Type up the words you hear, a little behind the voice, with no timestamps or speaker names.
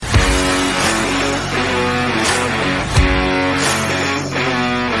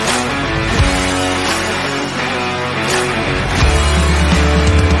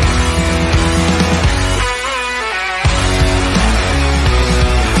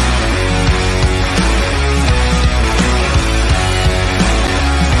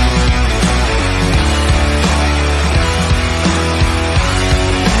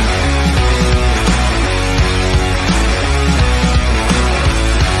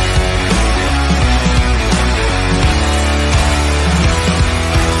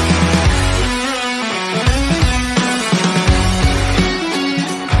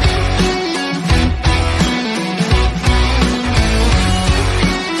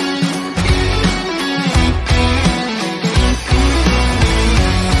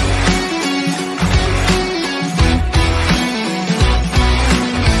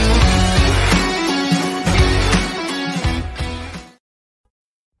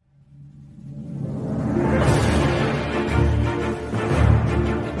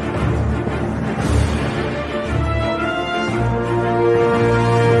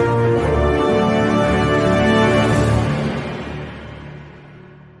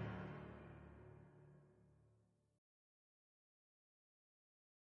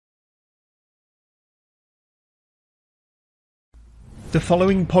The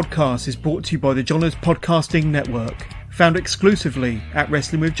following podcast is brought to you by the Johners Podcasting Network, found exclusively at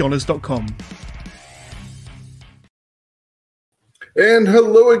WrestlingWithJohners.com. And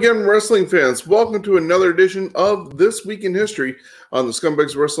hello again, wrestling fans. Welcome to another edition of This Week in History on the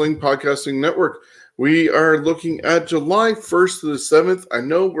Scumbags Wrestling Podcasting Network. We are looking at July 1st to the 7th. I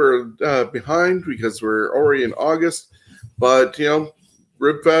know we're behind because we're already in August, but,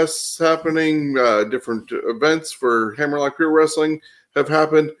 Ribfest's happening, different events for Hammerlock Pure Wrestling have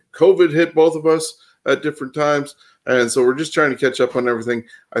happened. COVID hit both of us at different times, and so we're just trying to catch up on everything.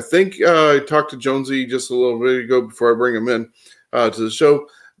 I think I talked to Jonesy just a little bit ago before I bring him in to the show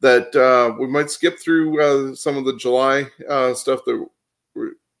that we might skip through some of the July stuff that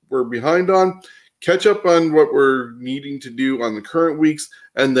we're behind on, catch up on what we're needing to do on the current weeks,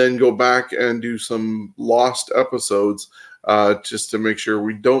 and then go back and do some lost episodes just to make sure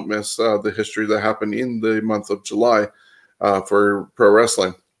we don't miss the history that happened in the month of July for pro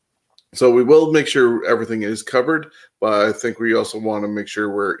wrestling. So we will make sure everything is covered, but I think we also want to make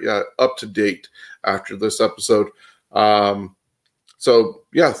sure we're up to date after this episode. So,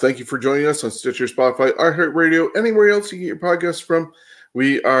 thank you for joining us on Stitcher, Spotify, iHeartRadio, anywhere else you get your podcasts from.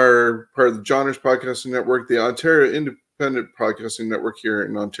 We are part of the Johners Podcasting Network, the Ontario Independent Podcasting Network here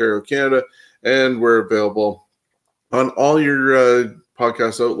in Ontario, Canada, and we're available on all your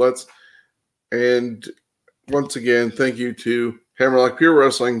podcast outlets. And once again, thank you to Hammerlock Pure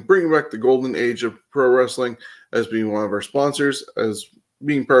Wrestling, bringing back the golden age of pro wrestling as being one of our sponsors, as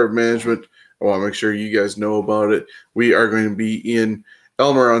being part of management. I want to make sure you guys know about it. We are going to be in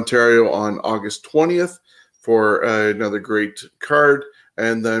Elmer, Ontario on August 20th for another great card.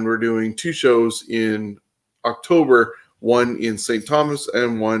 And then we're doing two shows in October, one in St. Thomas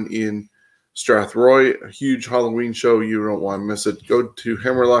and one in Strathroy, a huge Halloween show. You don't want to miss it. Go to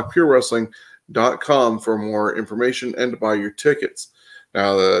hammerlockpurewrestling.com for more information and to buy your tickets.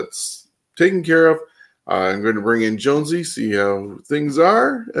 Now that's taken care of, I'm going to bring in Jonesy, see how things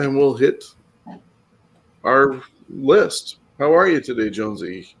are, and we'll hit our list. How are you today,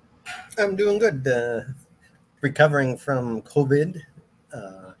 Jonesy? I'm doing good. Recovering from COVID.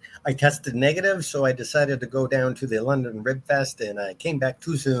 I tested negative, so I decided to go down to the London Rib Fest, and I came back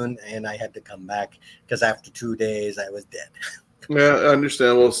too soon, and I had to come back because after 2 days, I was dead. Yeah,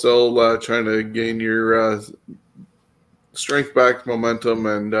 understandable. Still trying to gain your strength back, momentum,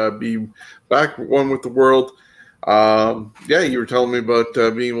 and be back one with the world. You were telling me about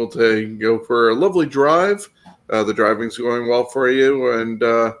being able to go for a lovely drive. The driving's going well for you, and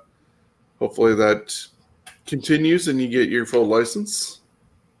hopefully that continues and you get your full license.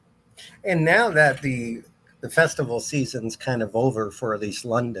 And now that the festival season's kind of over for at least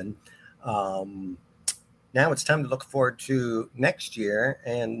London, now it's time to look forward to next year.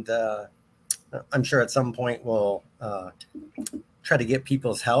 And I'm sure at some point we'll try to get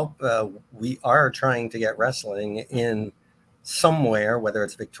people's help. We are trying to get wrestling in somewhere, whether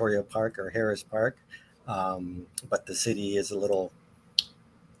it's Victoria Park or Harris Park. But the city is a little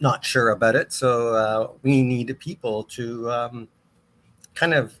not sure about it. So we need people to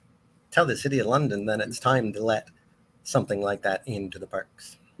kind of tell the city of London that it's time to let something like that into the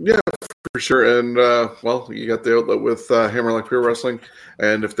parks. Yeah, for sure. And, you got the outlet with Hammerlock Pure Wrestling.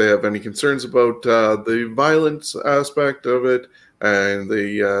 And if they have any concerns about the violence aspect of it and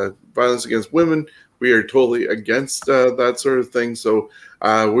the violence against women, we are totally against that sort of thing. So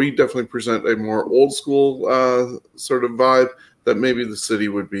we definitely present a more old school sort of vibe that maybe the city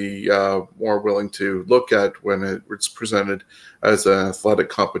would be more willing to look at when it's presented as an athletic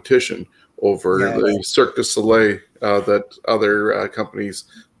competition over the Cirque du Soleil that other companies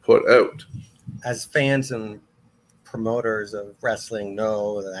put out. As fans and promoters of wrestling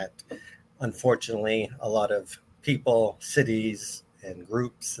know that, unfortunately, a lot of people, cities, and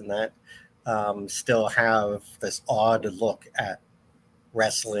groups and that still have this odd look at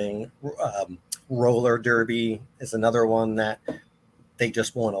wrestling. Roller derby is another one that they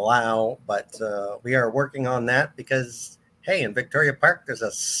just won't allow, but we are working on that because, hey, in Victoria Park, there's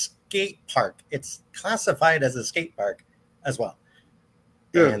a skate park. It's classified as a skate park as well.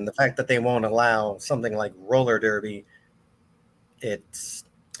 Yeah. And the fact that they won't allow something like roller derby, it's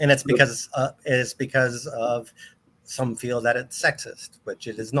because of some feel that it's sexist, which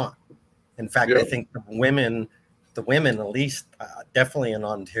it is not. In fact, I think the women, at least, definitely in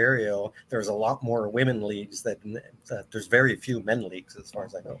Ontario, there's a lot more women leagues that there's very few men leagues, as far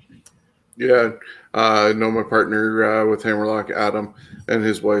as I know. Yeah, I know my partner with Hammerlock, Adam, and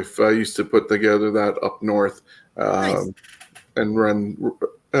his wife used to put together that up north and run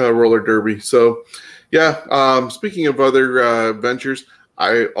roller derby. So, speaking of other ventures,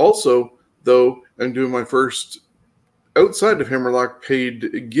 I also, though, am doing my first outside of Hammerlock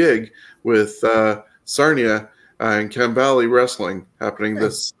paid gig with Sarnia and Chem Valley Wrestling happening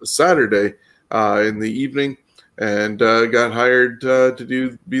this Saturday in the evening, and got hired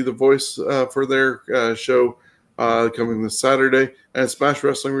to be the voice for their show coming this Saturday. And Smash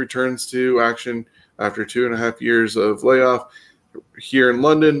Wrestling returns to action after 2.5 years of layoff here in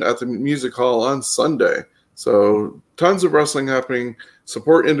London at the Music Hall on Sunday. So tons of wrestling happening.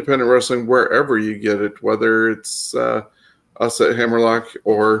 Support independent wrestling wherever you get it, whether it's us at Hammerlock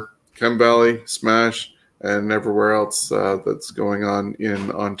or Chem Valley, Smash, and everywhere else that's going on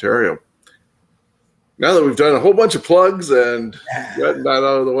in Ontario. Now that we've done a whole bunch of plugs and gotten that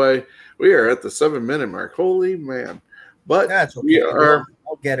out of the way, we are at the 7-minute mark. Holy man. But that's okay.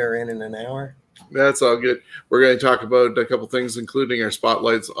 I'll get her in an hour. That's all good. We're going to talk about a couple things, including our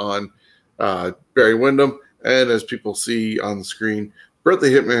spotlights on Barry Windham. And as people see on the screen, Bret the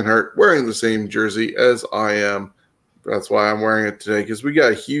Hitman Hart wearing the same jersey as I am. That's why I'm wearing it today, because we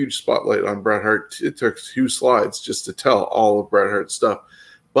got a huge spotlight on Bret Hart. It took 2 slides just to tell all of Bret Hart's stuff.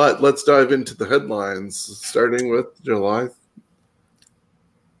 But let's dive into the headlines, starting with July.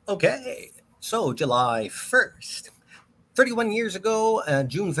 Okay, so July 1st. 31 years ago,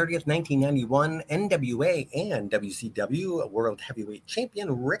 June 30th, 1991, NWA and WCW World Heavyweight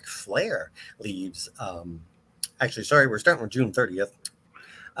Champion Ric Flair leaves. We're starting with June 30th.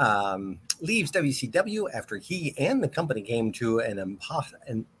 Leaves WCW after he and the company came to an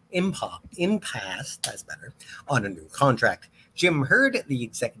impasse, that's better, on a new contract. Jim Herd, the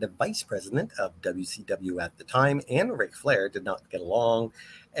executive vice president of WCW at the time, and Ric Flair did not get along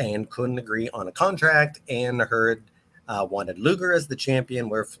and couldn't agree on a contract, and Herd wanted Luger as the champion,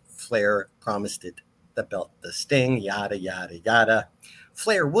 where Flair promised it the belt to Sting, yada, yada, yada.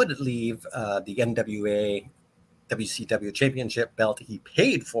 Flair would leave the NWA WCW championship belt he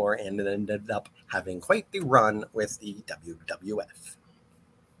paid for, and ended up having quite the run with the WWF.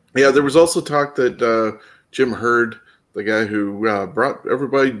 Yeah, there was also talk that Jim Herd, the guy who brought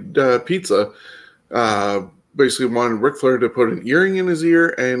everybody pizza, basically wanted Ric Flair to put an earring in his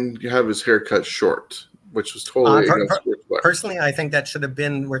ear and have his hair cut short, which was totally against Ric Flair. Personally, I think that should have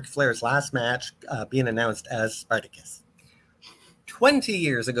been Ric Flair's last match, being announced as Spartacus. 20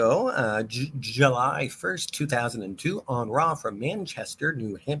 years ago, July 1st, 2002, on Raw from Manchester,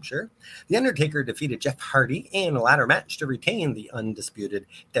 New Hampshire, The Undertaker defeated Jeff Hardy in a ladder match to retain the undisputed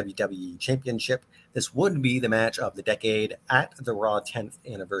WWE Championship. This would be the match of the decade at the Raw 10th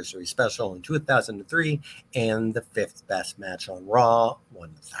Anniversary Special in 2003, and the 5th best match on Raw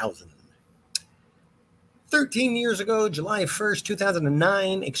 1000. 13 years ago, July 1st,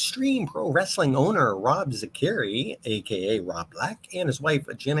 2009, Extreme Pro Wrestling owner Rob Zachary, a.k.a. Rob Black, and his wife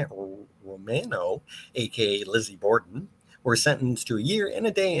Janet Romano, a.k.a. Lizzie Borden, were sentenced to 1 year and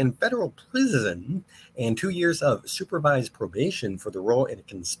a day in federal prison and 2 years of supervised probation for the role in a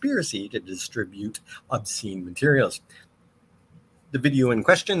conspiracy to distribute obscene materials. The video in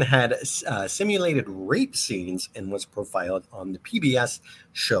question had simulated rape scenes and was profiled on the PBS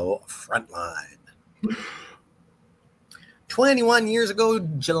show Frontline. 21 years ago,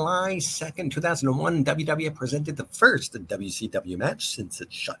 July 2nd, 2001, WWF presented the first WCW match since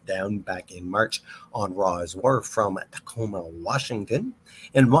it shut down back in March on Raw's War from Tacoma, Washington.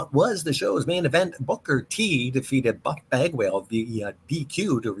 In what was the show's main event, Booker T defeated Buff Bagwell via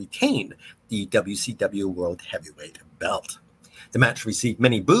DQ to retain the WCW World Heavyweight belt. The match received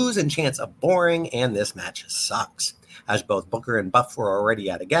many boos and chants of boring, and this match sucks, as both Booker and Buff were already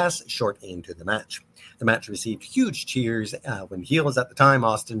out of gas short into the match. The match received huge cheers when heels at the time,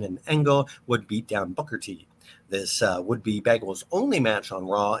 Austin and Angle, would beat down Booker T. This would be Bagwell's only match on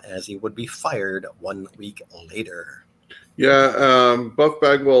Raw, as he would be fired 1 week later. Yeah, Buff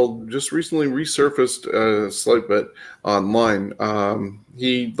Bagwell just recently resurfaced a slight bit online.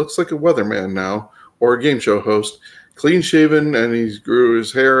 He looks like a weatherman now, or a game show host. Clean shaven, and he grew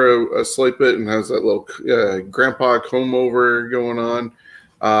his hair a slight bit and has that little grandpa comb over going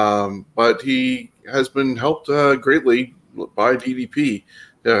on. But he has been helped greatly by DDP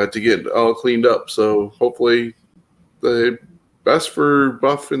to get all cleaned up. So hopefully the best for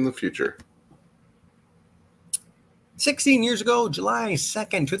Buff in the future. 16 years ago, July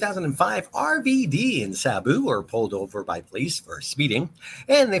 2nd, 2005, RVD and Sabu were pulled over by police for speeding,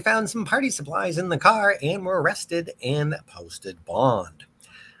 and they found some party supplies in the car and were arrested and posted bond.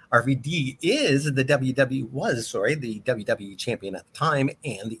 RVD was the WWE champion at the time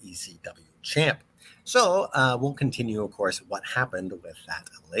and the ECW champ. So we'll continue, of course, what happened with that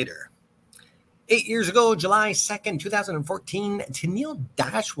later. 8 years ago, July 2nd, 2014, Tennille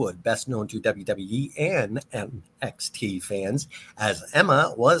Dashwood, best known to WWE and NXT fans as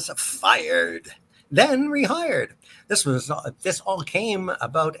Emma, was fired. then rehired. This all came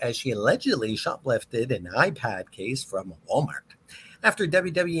about as she allegedly shoplifted an iPad case from Walmart. After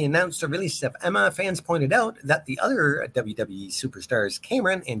WWE announced the release of Emma, fans pointed out that the other WWE superstars,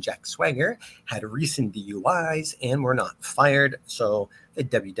 Cameron and Jack Swagger, had recent DUIs and were not fired, so the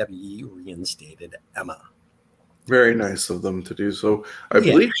WWE reinstated Emma. Very nice of them to do so. I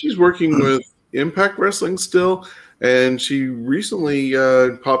believe she's working with Impact Wrestling still, and she recently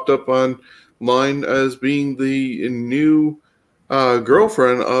popped up online as being the new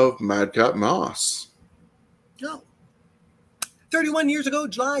girlfriend of Madcap Moss. Oh. 31 years ago,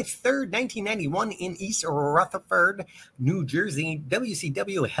 July 3rd, 1991, in East Rutherford, New Jersey,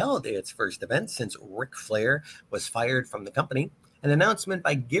 WCW held its first event since Ric Flair was fired from the company. An announcement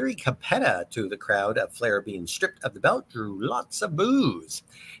by Gary Capetta to the crowd of Flair being stripped of the belt drew lots of boos.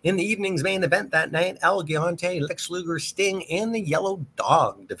 In the evening's main event that night, Al Gigante, Lex Luger, Sting, and the Yellow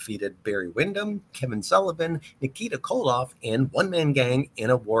Dog defeated Barry Windham, Kevin Sullivan, Nikita Koloff, and One Man Gang in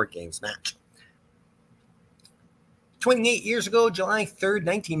a War Games match. 28 years ago, July 3rd,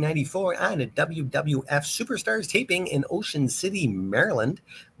 1994, at a WWF Superstars taping in Ocean City, Maryland,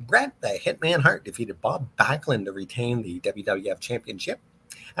 Bret the Hitman Hart defeated Bob Backlund to retain the WWF Championship.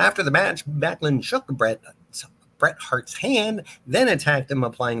 After the match, Backlund shook Bret Hart's hand, then attacked him,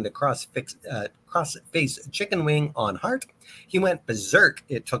 applying the cross-face chicken wing on Hart. He went berserk.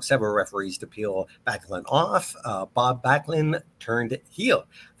 It took several referees to peel Backlund off. Bob Backlund turned heel.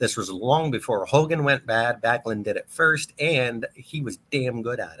 This was long before Hogan went bad. Backlund did it first, and he was damn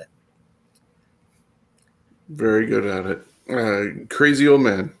good at it. Very good at it. Crazy old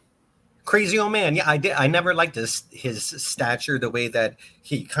man. Crazy old man. Yeah, I never liked his stature, the way that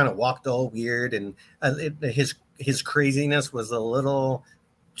he kind of walked all weird, and his craziness was a little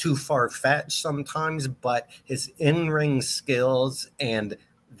too far-fetched sometimes, but his in-ring skills and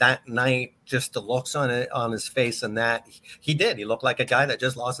that night, just the looks on his face, and that he looked like a guy that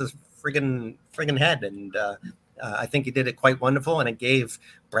just lost his friggin' head, and I think he did it quite wonderful, and it gave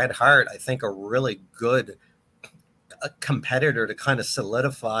Bret Hart, I think, a really good competitor to kind of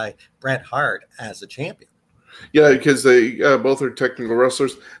solidify Bret Hart as a champion. Yeah, because they both are technical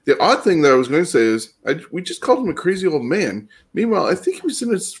wrestlers. The odd thing that I was going to say is we just called him a crazy old man. Meanwhile, I think he was in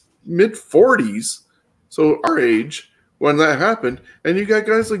his mid-40s, so our age, when that happened. And you got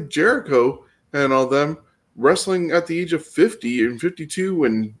guys like Jericho and all them wrestling at the age of 50 and 52,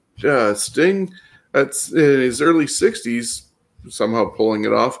 and Sting in his early 60s, somehow pulling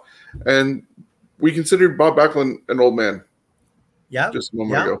it off. And we considered Bob Backlund an old man. Yeah. Just a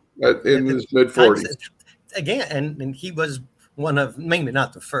moment ago, in his mid-40s. Again, and he was one of, maybe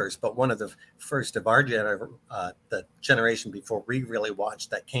not the first, but one of the first of our the generation before we really watched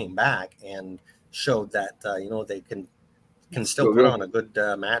that came back and showed that they can still put on a good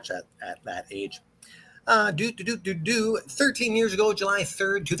match at that age. 13 years ago, July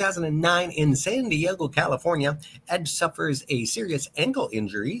 3rd, 2009, in San Diego, California, Edge suffers a serious ankle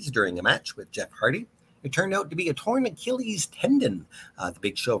injuries during a match with Jeff Hardy. It turned out to be a torn Achilles tendon. The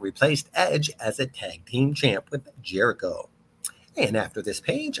Big Show replaced Edge as a tag team champ with Jericho. And after this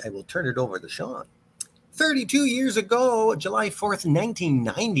page, I will turn it over to Sean. 32 years ago, July 4th,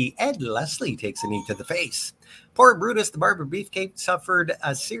 1990, Ed Leslie takes a knee to the face. Poor Brutus the Barber Beefcake suffered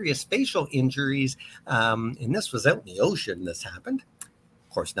serious facial injuries, and this was out in the ocean this happened. Of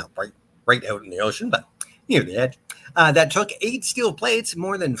course, not right out in the ocean, but near the edge. That took 8 steel plates,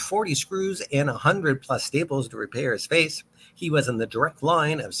 more than 40 screws, and 100 plus staples to repair his face. He was in the direct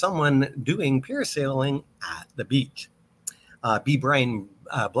line of someone doing parasailing at the beach. B. Brian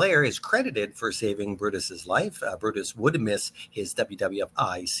Blair is credited for saving Brutus's life. Brutus would miss his WWF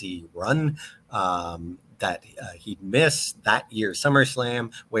IC run that he'd missed that year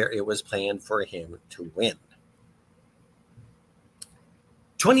SummerSlam, where it was planned for him to win.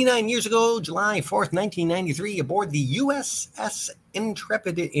 29 years ago, July 4th, 1993, aboard the USS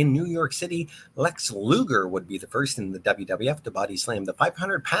Intrepid in New York City, Lex Luger would be the first in the WWF to body slam the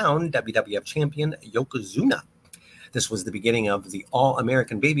 500-pound WWF champion Yokozuna. This was the beginning of the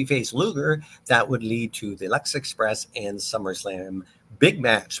all-American babyface Luger that would lead to the Lex Express and SummerSlam big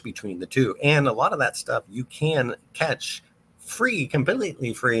match between the two. And a lot of that stuff you can catch free,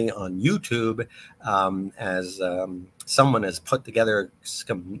 completely free on YouTube, as someone has put together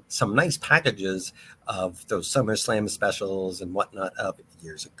some nice packages of those SummerSlam specials and whatnot of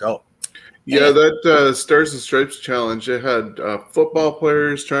years ago. Yeah, that Stars and Stripes challenge, it had football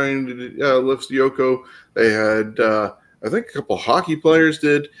players trying to lift Yoko. They had, I think, a couple hockey players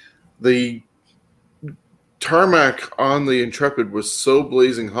did. The tarmac on the Intrepid was so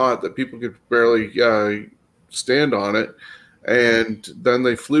blazing hot that people could barely stand on it. And then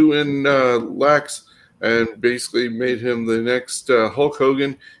they flew in Lex and basically made him the next Hulk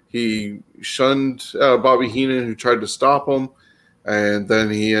Hogan. He shunned Bobby Heenan, who tried to stop him. And then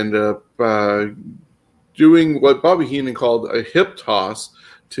he ended up doing what Bobby Heenan called a hip toss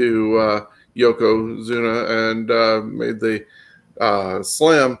to Yokozuna and made the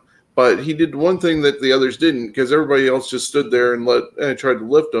slam. But he did one thing that the others didn't, because everybody else just stood there and tried to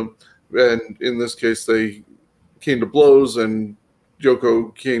lift him. And in this case, they came to blows, and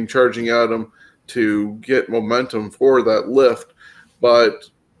Yoko came charging at him to get momentum for that lift. But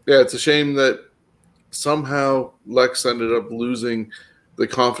yeah, it's a shame that somehow Lex ended up losing the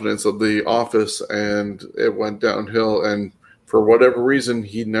confidence of the office, and it went downhill. And for whatever reason,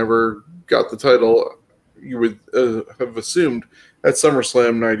 he never got the title. You would have assumed at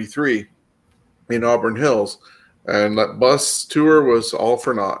SummerSlam '93 in Auburn Hills, and that bus tour was all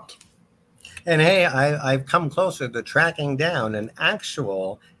for naught. And hey, I've come closer to tracking down an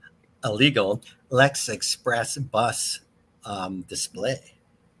actual illegal Lex Express bus display.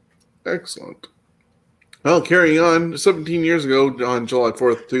 Excellent. Well, carrying on, 17 years ago on July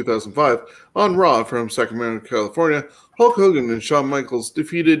 4th, 2005, on Raw from Sacramento, California, Hulk Hogan and Shawn Michaels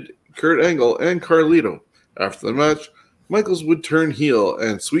defeated Kurt Angle and Carlito. After the match, Michaels would turn heel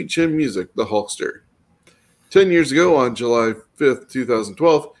and Sweet Chin Music, the Hulkster. 10 years ago on July 5th,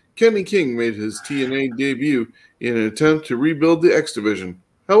 2012, Kenny King made his TNA debut in an attempt to rebuild the X Division.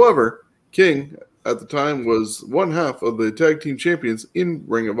 However, King, at the time, was one half of the tag team champions in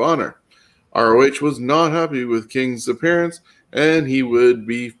Ring of Honor. ROH was not happy with King's appearance, and he would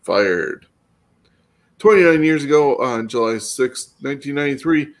be fired. 29 years ago, on July 6,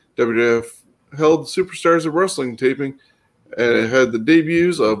 1993, WWF held Superstars of Wrestling taping, and it had the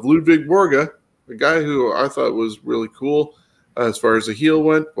debuts of Ludwig Borga, a guy who I thought was really cool as far as a heel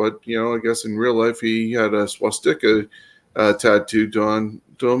went, but, I guess in real life he had a swastika tattooed on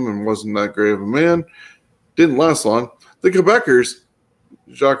to him and wasn't that great of a man. Didn't last long. The Quebecers,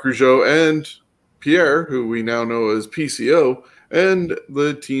 Jacques Rougeau and Pierre, who we now know as PCO, and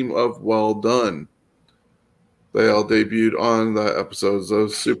the team of Well Done. They all debuted on the episodes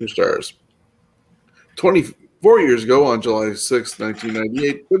of Superstars. 24 years ago, on July 6,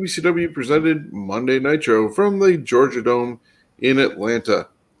 1998, WCW presented Monday Nitro from the Georgia Dome in Atlanta.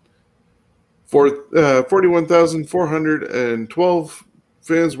 41,412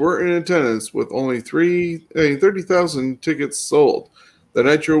 fans were in attendance, with only 30,000 tickets sold. The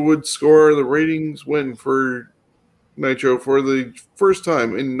Nitro would score the ratings win for Nitro for the first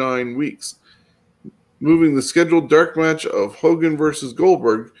time in 9 weeks, moving the scheduled dark match of Hogan versus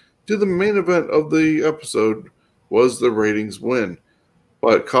Goldberg to the main event of the episode was the ratings win,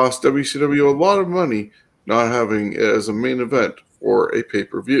 but cost WCW a lot of money not having it as a main event for a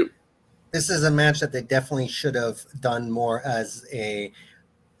pay-per-view. This is a match that they definitely should have done more as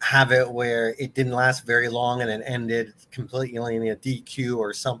have it where it didn't last very long and it ended completely in a DQ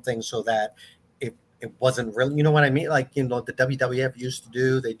or something, so that it wasn't really, you know what I mean? Like, the WWF used to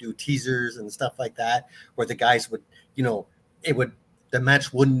do, they do teasers and stuff like that, where the guys would, the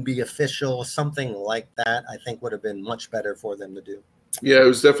match wouldn't be official, something like that. I think would have been much better for them to do. Yeah, it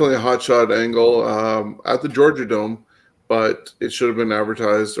was definitely a hotshot angle at the Georgia Dome, but it should have been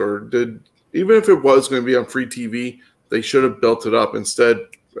advertised, even if it was going to be on free TV, they should have built it up. Instead,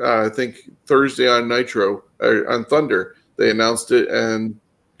 I think Thursday on Nitro, on Thunder, they announced it, and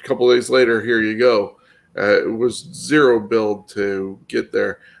a couple days later, here you go. It was zero build to get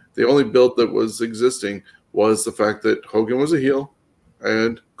there. The only build that was existing was the fact that Hogan was a heel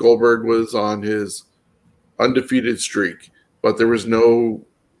and Goldberg was on his undefeated streak, but there was no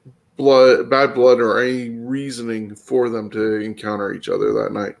bad blood or any reasoning for them to encounter each other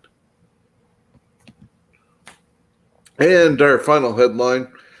that night. And our final headline,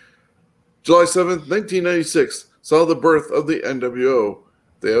 July 7th, 1996, saw the birth of the NWO.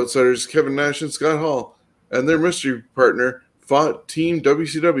 The Outsiders, Kevin Nash and Scott Hall, and their mystery partner fought Team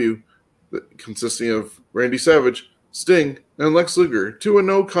WCW, consisting of Randy Savage, Sting, and Lex Luger, to a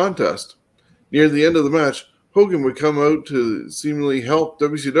no contest. Near the end of the match, Hogan would come out to seemingly help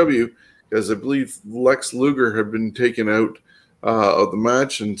WCW, as I believe Lex Luger had been taken out of the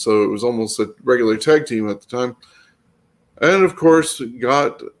match, and so it was almost a regular tag team at the time. And, of course,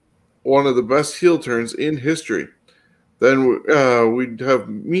 got one of the best heel turns in history. Then we'd have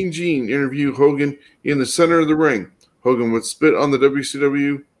Mean Gene interview Hogan in the center of the ring. Hogan would spit on the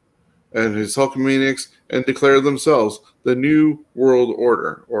WCW and his Hulkamaniacs and declare themselves the New World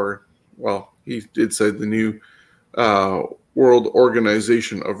Order. Or, well, he did say the New World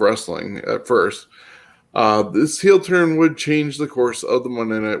Organization of Wrestling at first. This heel turn would change the course of the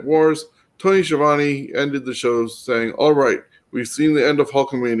Monday Night Wars. Tony Schiavone ended the show saying, "All right, we've seen the end of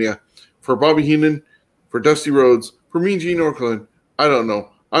Hulkamania. For Bobby Heenan, for Dusty Rhodes, for Mean Gene Okerlund, I don't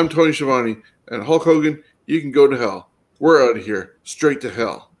know. I'm Tony Schiavone, and Hulk Hogan, you can go to hell. We're out of here, straight to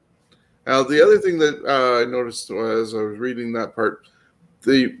hell. Now, the other thing that I noticed as I was reading that part,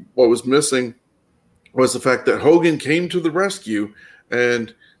 what was missing was the fact that Hogan came to the rescue,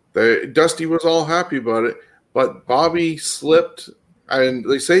 and Dusty was all happy about it, but Bobby slipped, and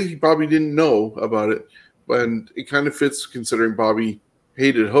they say Bobby didn't know about it, and it kind of fits considering Bobby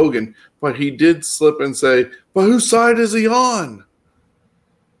hated Hogan, but he did slip and say, but whose side is he on?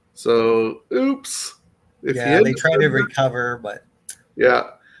 So, oops. They tried to recover, but...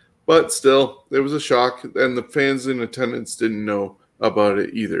 Yeah, but still, it was a shock, and the fans in attendance didn't know about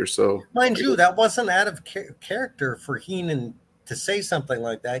it either. So, mind you, that wasn't out of character for Heenan to say something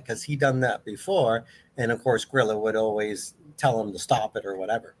like that, because he done that before, and of course Gorilla would always tell him to stop it or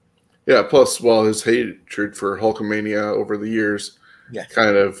whatever. Yeah, plus, his hatred for Hulkamania over the years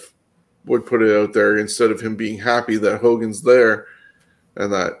kind of would put it out there instead of him being happy that Hogan's there,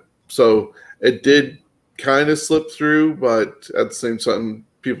 and that. So it did kind of slip through, but at the same time,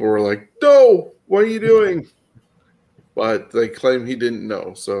 people were like, no, what are you doing? But they claim he didn't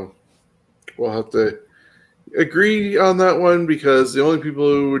know. So we'll have to agree on that one, because the only people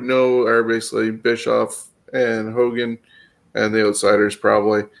who would know are basically Bischoff and Hogan and the Outsiders,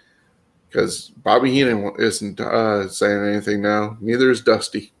 probably, because Bobby Heenan isn't saying anything now. Neither is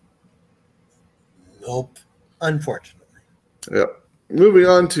Dusty. Nope, unfortunately. Yep. Moving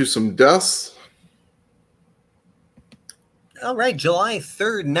on to some deaths. All right, July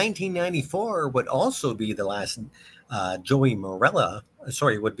 3rd, 1994 would also be the last Joey Marella.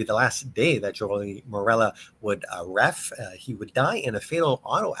 Would be the last day that Joey Marella would ref. He would die in a fatal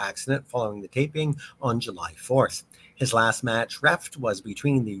auto accident following the taping on July 4th. His last match refed was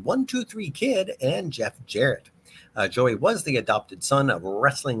between the 1-2-3 Kid and Jeff Jarrett. Joey was the adopted son of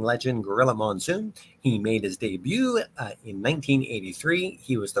wrestling legend Gorilla Monsoon. He made his debut in 1983.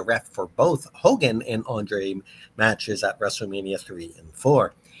 He was the ref for both Hogan and Andre matches at WrestleMania 3 and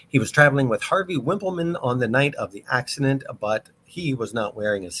 4. He was traveling with Harvey Wippleman on the night of the accident, but he was not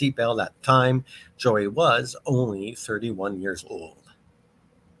wearing a seatbelt at the time. Joey was only 31 years old.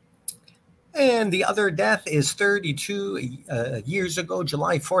 And the other death is 32 years ago,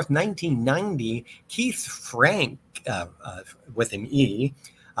 July 4th, 1990. Keith Frank, with an E,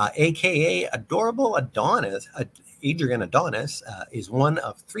 a.k.a. Adorable Adonis, Adrian Adonis, is one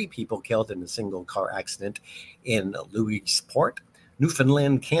of 3 people killed in a single car accident in Louisport,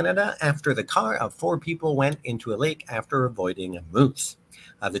 Newfoundland, Canada, after the car of 4 people went into a lake after avoiding a moose.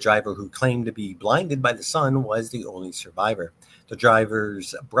 The driver, who claimed to be blinded by the sun, was the only survivor. The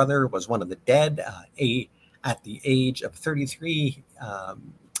driver's brother was one of the dead. At the age of 33,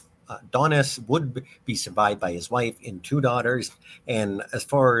 Adonis would be survived by his wife and 2 daughters. And as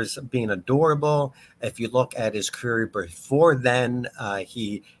far as being adorable, if you look at his career before then,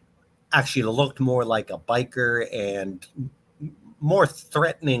 he actually looked more like a biker and more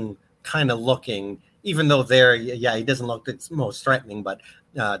threatening kind of looking, even though he doesn't look its most threatening, but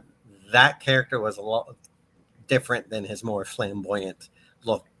that character was a lot different than his more flamboyant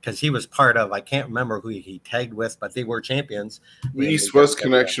look, because he was part of, I can't remember who he tagged with, but they were champions. The East-West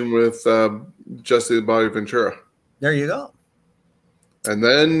connection with Jesse the Body Ventura. There you go. And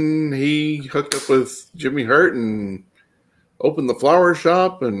then he hooked up with Jimmy Hart and opened the flower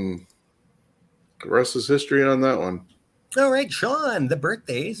shop, and the rest is history on that one. All right, Sean, the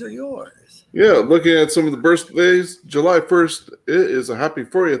birthdays are yours. Yeah, looking at some of the birthdays, July 1st, it is a happy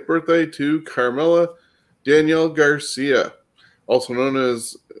 40th birthday to Carmela Danielle Garcia, also known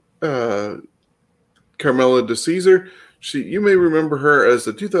as Carmela de Caesar. You may remember her as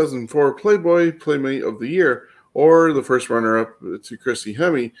the 2004 Playboy Playmate of the Year, or the first runner-up to Christy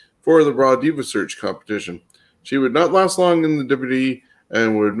Hemme for the Raw Diva Search competition. She would not last long in the WWE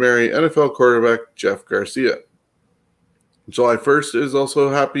and would marry NFL quarterback Jeff Garcia. July 1st is also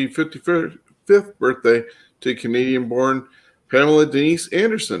a happy 55th birthday to Canadian-born Pamela Denise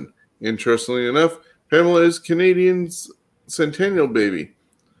Anderson. Interestingly enough, Pamela is Canada's centennial baby,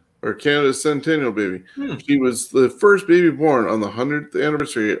 or Canada's centennial baby. She was the first baby born on the 100th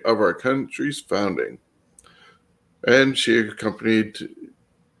anniversary of our country's founding. And she accompanied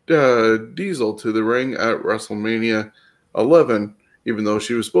Diesel to the ring at WrestleMania 11, even though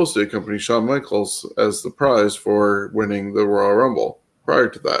she was supposed to accompany Shawn Michaels as the prize for winning the Royal Rumble prior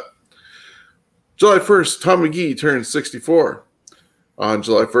to that. July 1st, Tom McGee turns 64. On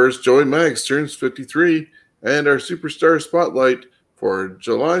July 1st, Joey Maggs turns 53. And our superstar spotlight for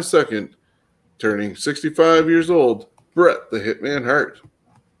July 2nd, turning 65 years old, Bret the Hitman Hart.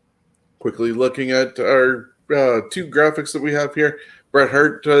 Quickly looking at our two graphics that we have here. Bret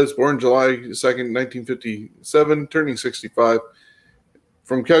Hart was born July 2nd, 1957, turning 65.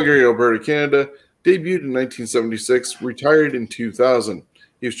 From Calgary, Alberta, Canada. Debuted in 1976, retired in 2000.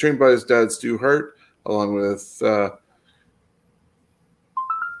 He was trained by his dad, Stu Hart, along with a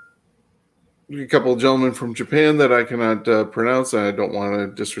couple of gentlemen from Japan that I cannot pronounce, and I don't want to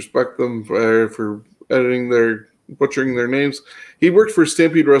disrespect them for butchering their names. He worked for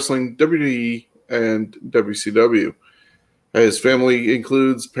Stampede Wrestling, WWE, and WCW. His family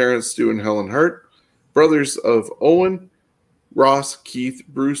includes parents Stu and Helen Hart, brothers of Owen, Ross, Keith,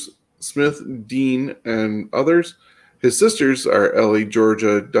 Bruce, Smith, Dean, and others. His sisters are Ellie,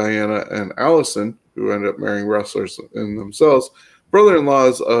 Georgia, Diana, and Allison, who end up marrying wrestlers in themselves.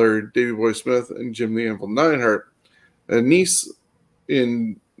 Brother-in-laws are Davey Boy Smith and Jim the Anvil Neidhart. A niece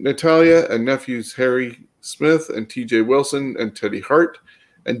in Natalia, and nephews Harry Smith and TJ Wilson and Teddy Hart,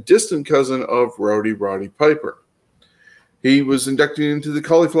 and distant cousin of Rowdy Roddy Piper. He was inducted into the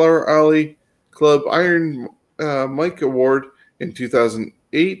Cauliflower Alley Club Iron Mike Award in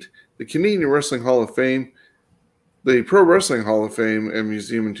 2008, the Canadian Wrestling Hall of Fame, the Pro Wrestling Hall of Fame and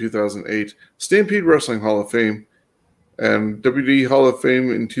Museum in 2008, Stampede Wrestling Hall of Fame, and WWE Hall of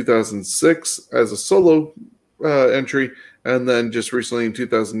Fame in 2006 as a solo entry, and then just recently in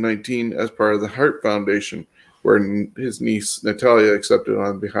 2019 as part of the Hart Foundation, where his niece Natalia accepted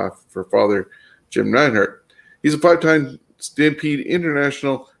on behalf of her father, Jim Neidhart. He's a 5-time Stampede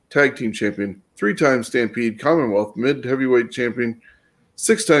International Tag Team Champion, 3-time Stampede Commonwealth Mid-Heavyweight Champion,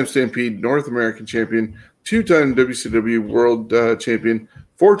 6-time Stampede North American Champion, 2-time WCW World Champion,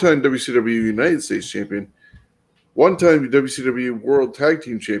 4-time WCW United States Champion, 1-time WCW World Tag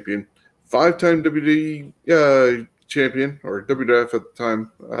Team Champion, 5-time WWE Champion, or WWF at the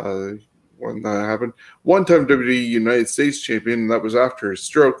time when that happened, 1-time WWE United States Champion, and that was after his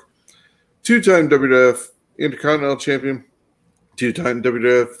stroke, 2-time WWF Intercontinental Champion, 2-time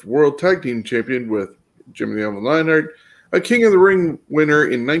WWF World Tag Team Champion with Jimmy the Anvil Neidhart, a King of the Ring winner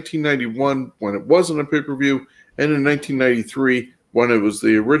in 1991 when it wasn't a pay-per-view, and in 1993 when it was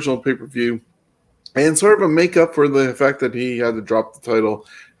the original pay-per-view, and sort of a make-up for the fact that he had to drop the title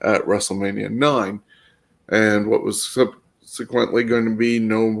at WrestleMania 9, and what was subsequently going to be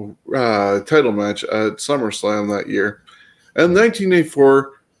no title match at SummerSlam that year. And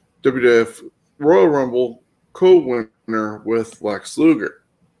 1984 WWF Royal Rumble co-winner with Lex Luger.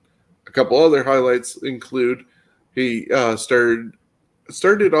 A couple other highlights include he started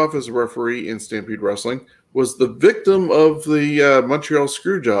off as a referee in Stampede Wrestling, was the victim of the Montreal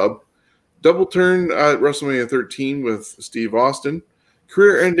Screwjob, double turn at WrestleMania 13 with Steve Austin,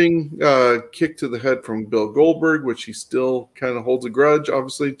 career-ending kick to the head from Bill Goldberg, which he still kind of holds a grudge,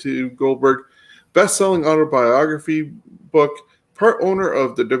 obviously, to Goldberg, best-selling autobiography book, part owner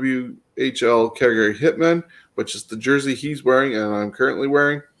of the WHL Calgary Hitmen, which is the jersey he's wearing and I'm currently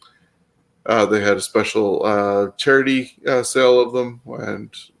wearing. They had a special charity sale of them,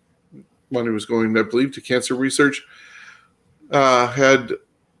 and money was going, I believe, to cancer research. Had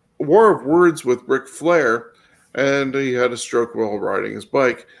War of Words with Ric Flair, and he had a stroke while riding his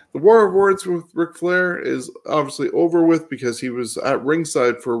bike. The War of Words with Ric Flair is obviously over with because he was at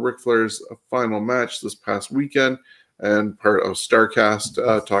ringside for Ric Flair's final match this past weekend, and part of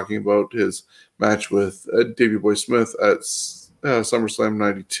StarCast talking about his match with Davey Boy Smith at SummerSlam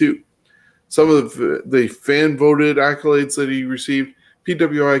 92. Some of the fan-voted accolades that he received: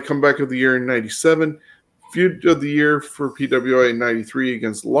 PWI Comeback of the Year in 97, Feud of the Year for PWI in 93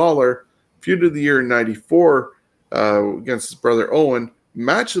 against Lawler, Feud of the Year in 94 against his brother Owen,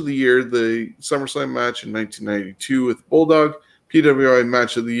 Match of the Year, the SummerSlam match in 1992 with Bulldog, PWI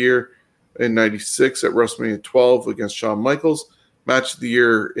Match of the Year in 96 at WrestleMania 12 against Shawn Michaels, Match of the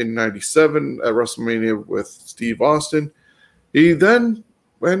Year in 97 at WrestleMania with Steve Austin. He then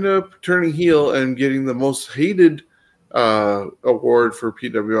ended up turning heel and getting the most hated award for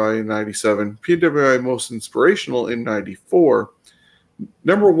PWI in 97, PWI Most Inspirational in 94,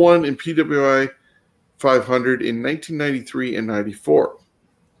 number 1 in PWI 500 in 1993 and 94.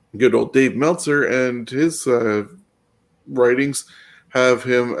 Good old Dave Meltzer and his writings have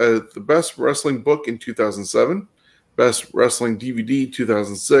him as the best wrestling book in 2007, best wrestling DVD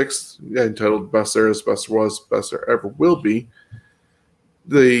 2006, entitled Best There Is, Best There Was, Best There Ever Will Be.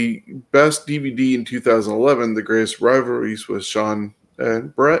 The best DVD in 2011, The Greatest Rivalries with Shawn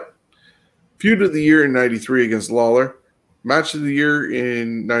and Bret. Feud of the Year in 93 against Lawler. Match of the Year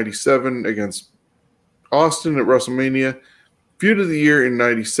in 97 against Austin at WrestleMania. Feud of the Year in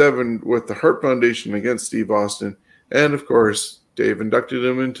 97 with the Hart Foundation against Steve Austin. And, of course, Dave inducted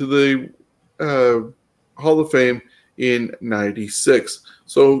him into the Hall of Fame in 96.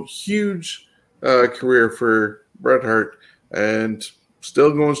 So, huge career for Bret Hart and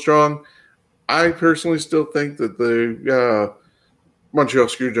still going strong. I personally still think that the Montreal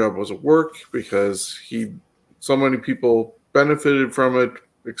Screwjob was a work because so many people benefited from it,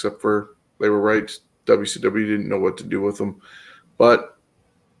 except for they were right. WCW didn't know what to do with them, but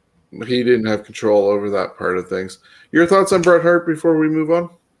he didn't have control over that part of things. Your thoughts on Bret Hart before we move on?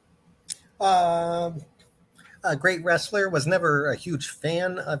 A great wrestler. Was never a huge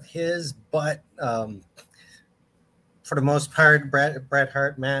fan of his, but for the most part, Bret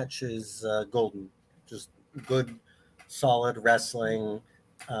Hart match is golden. Just good, solid wrestling,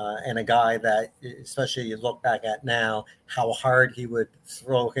 and a guy that, especially you look back at now, how hard he would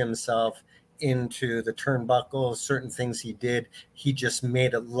throw himself into the turnbuckles, certain things he did, he just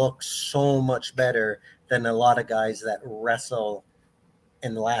made it look so much better than a lot of guys that wrestle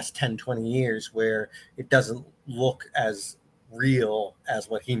in the last 10, 20 years where it doesn't look as real as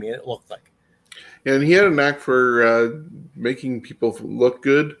what he made it look like. And he had a knack for making people look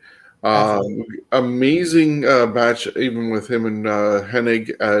good. Amazing match, even with him and Hennig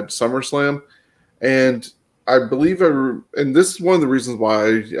at SummerSlam. And I believe, and this is one of the reasons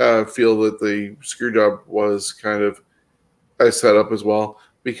why I feel that the Screwjob was kind of a setup as well,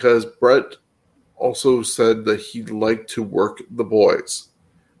 because Bret also said that he liked to work the boys.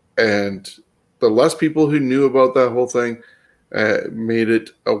 And the less people who knew about that whole thing made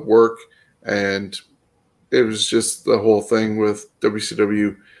it a work. And it was just the whole thing with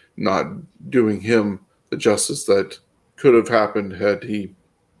WCW not doing him the justice that could have happened had he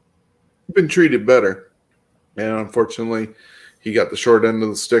been treated better. And unfortunately, he got the short end of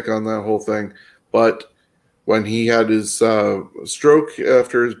the stick on that whole thing. But when he had his stroke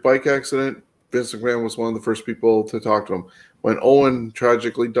after his bike accident, Vince McMahon was one of the first people to talk to him. When Owen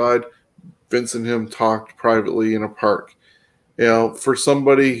tragically died, Vince and him talked privately in a park. You know, for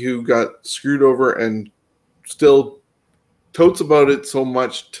somebody who got screwed over and still totes about it so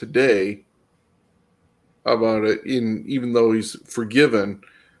much today, about it, even though he's forgiven,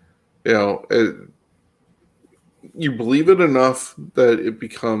 you know, you believe it enough that it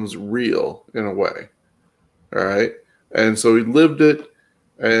becomes real in a way. All right. And so he lived it.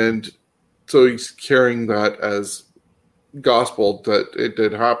 And so he's carrying that as gospel that it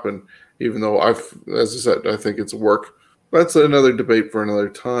did happen, even though as I said, I think it's a work. That's another debate for another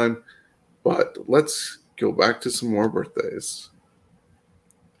time. But let's go back to some more birthdays.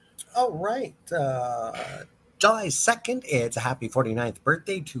 All right. July 2nd, it's a happy 49th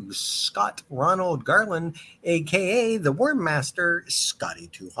birthday to Scott Ronald Garland, a.k.a. the Worm Master, Scotty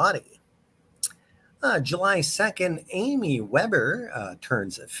Too Hottie. July 2nd, Amy Weber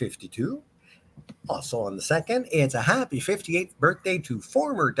turns 52. Also on the 2nd, it's a happy 58th birthday to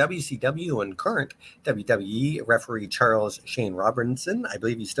former WCW and current WWE referee Charles Shane Robinson. I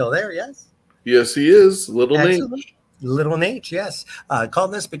believe he's still there, yes? Yes, he is. Little Nate. Little Nate, yes.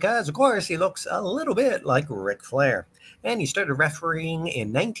 Called this because, of course, he looks a little bit like Ric Flair. And he started refereeing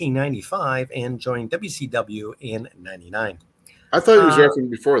in 1995 and joined WCW in 99. I thought he was refereeing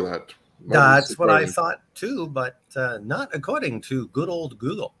before that. That's what I thought too, but not according to good old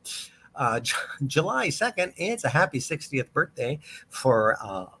Google. July 2nd, it's a happy 60th birthday for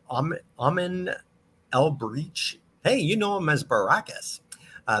Amin Elbreach. Hey, you know him as Baracus.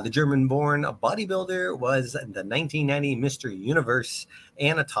 The German-born bodybuilder was the 1990 Mr. Universe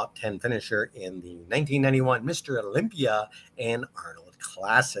and a top 10 finisher in the 1991 Mr. Olympia and Arnold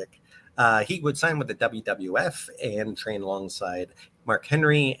Classic. He would sign with the WWF and train alongside Mark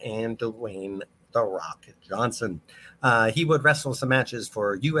Henry and Dwayne The Rock Johnson. He would wrestle some matches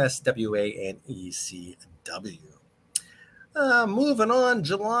for USWA and ECW. Moving on,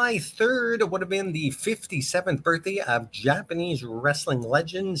 July 3rd would have been the 57th birthday of Japanese wrestling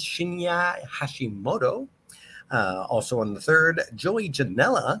legend Shinya Hashimoto. Also on the 3rd, Joey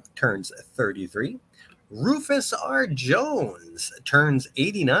Janela turns 33. Rufus R. Jones turns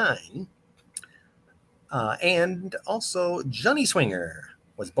 89. And also Johnny Swinger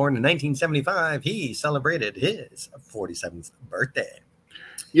was born in 1975. He celebrated his 47th birthday.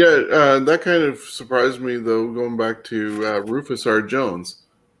 Yeah, that kind of surprised me, though, going back to Rufus R. Jones,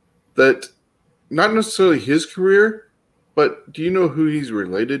 that not necessarily his career, but do you know who he's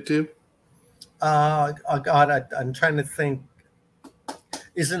related to? Oh, God, I'm trying to think.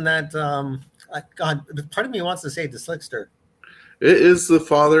 Isn't that, God, part of me wants to say the Slickster. It is the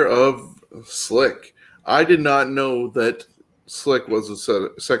father of Slick. I did not know that Slick was a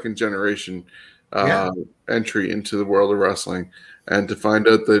second generation entry into the world of wrestling. And to find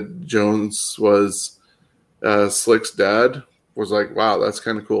out that Jones was Slick's dad was like, wow, that's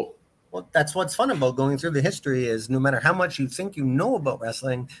kind of cool. Well, that's what's fun about going through the history is no matter how much you think you know about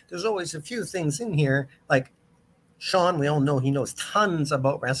wrestling, there's always a few things in here. Like Sean, we all know he knows tons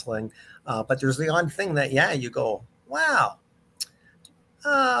about wrestling, but there's the odd thing that, you go, wow,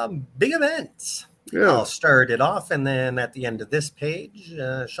 big events. Yeah. I'll start it off, and then at the end of this page,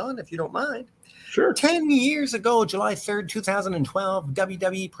 Sean, if you don't mind. Sure. 10 years ago, July 3rd, 2012,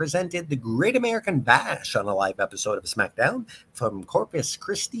 WWE presented the Great American Bash on a live episode of SmackDown from Corpus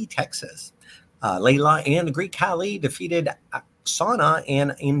Christi, Texas. Layla and the Greek Khali defeated Oksana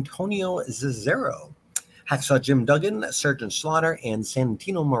and Antonio Cesaro. Hacksaw Jim Duggan, Sergeant Slaughter, and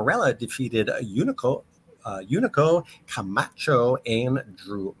Santino Marella defeated Unico, Camacho, and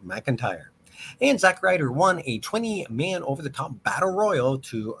Drew McIntyre. And Zack Ryder won a 20-man over-the-top battle royal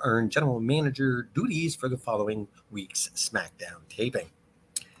to earn general manager duties for the following week's SmackDown taping.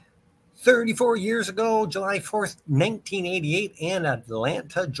 34 years ago, July 4th, 1988, in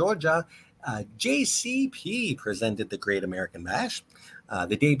Atlanta, Georgia, JCP presented the Great American Bash.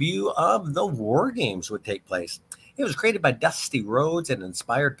 The debut of the War Games would take place. It was created by Dusty Rhodes and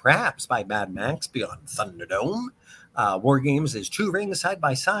inspired perhaps by Mad Max Beyond Thunderdome. War Games is 2 rings side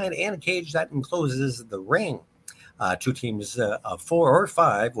by side and a cage that encloses the ring. 2 teams of 4 or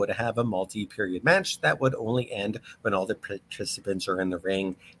 5 would have a multi-period match that would only end when all the participants are in the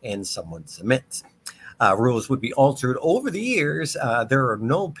ring and someone submits. Rules would be altered over the years. There are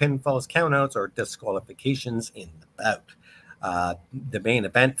no pinfalls, countouts, or disqualifications in the bout. The main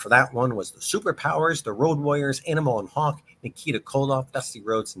event for that one was the Superpowers, the Road Warriors, Animal and Hawk, Nikita Koloff, Dusty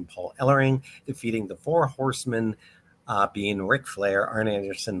Rhodes, and Paul Ellering, defeating the 4 Horsemen, being Ric Flair, Arn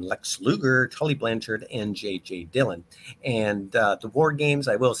Anderson, Lex Luger, Tully Blanchard, and J.J. Dillon. And the War Games,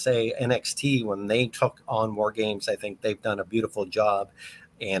 I will say, NXT, when they took on War Games, I think they've done a beautiful job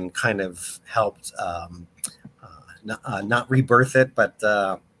and kind of helped not rebirth it, but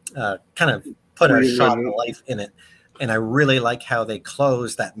kind of put a shot of life in it. And I really like how they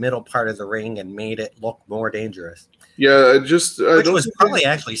closed that middle part of the ring and made it look more dangerous. Yeah, which was probably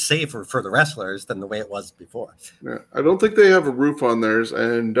actually safer for the wrestlers than the way it was before. Yeah, I don't think they have a roof on theirs.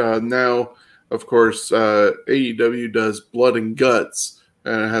 And now, of course, AEW does Blood and Guts,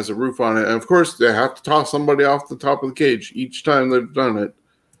 and it has a roof on it. And, of course, they have to toss somebody off the top of the cage each time they've done it.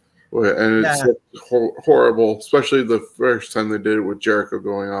 And it's horrible, especially the first time they did it with Jericho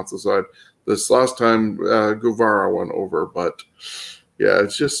going off the side. This last time, Guevara went over, but yeah,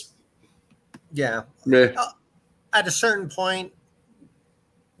 it's just meh. At a certain point,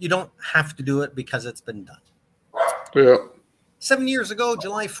 you don't have to do it because it's been done. Yeah. 7 years ago,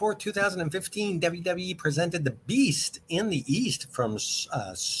 July 4th, 2015, WWE presented The Beast in the East from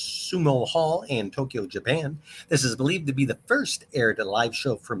Sumo Hall in Tokyo, Japan. This is believed to be the first aired live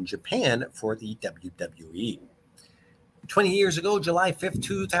show from Japan for the WWE. 20 years ago, July 5th,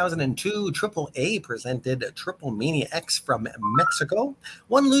 2002, AAA presented Triple Mania X from Mexico.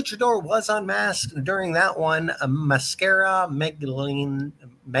 One luchador was unmasked during that one, Mascara Magdalena,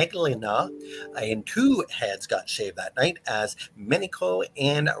 and 2 heads got shaved that night as Menico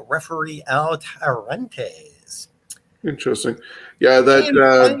and referee El Tarantes. Interesting. Yeah,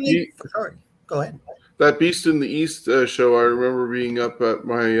 sorry, go ahead. That Beast in the East show, I remember being up at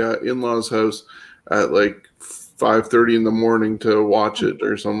my in-laws' house at like 5:30 in the morning to watch it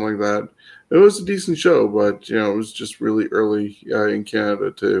or something like that. It was a decent show, but it was just really early in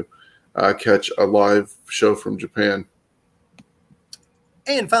Canada to catch a live show from Japan.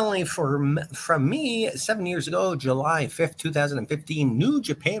 And finally, from me, 7 years ago, July 5th, 2015, New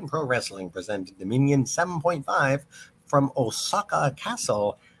Japan Pro Wrestling presented Dominion 7.5 from Osaka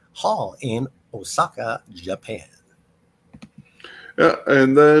Castle Hall in Osaka, Japan. Yeah,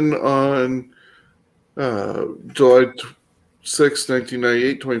 and then on July 6,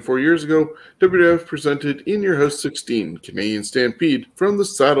 1998, 24 years ago, WWF presented In Your House 16, Canadian Stampede from the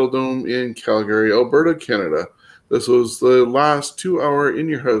Saddle Dome in Calgary, Alberta, Canada. This was the last 2-hour In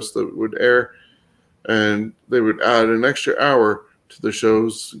Your House that would air, and they would add an extra hour to the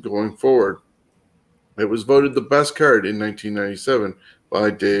shows going forward. It was voted the best card in 1997 by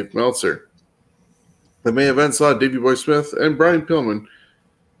Dave Meltzer. The main event saw Davey Boy Smith and Brian Pillman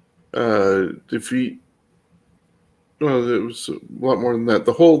defeat. Well, it was a lot more than that.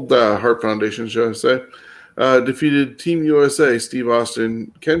 The whole Hart Foundation, shall I say, defeated Team USA, Steve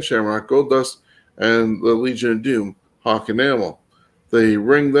Austin, Ken Shamrock, Goldust, and the Legion of Doom, Hawk and Animal. The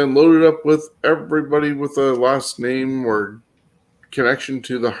ring then loaded up with everybody with a last name or connection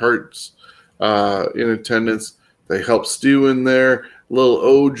to the Harts in attendance. They helped Stu in there. Lil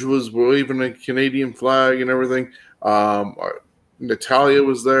Oj was waving a Canadian flag and everything. Natalia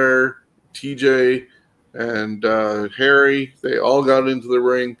was there. TJ and Harry, they all got into the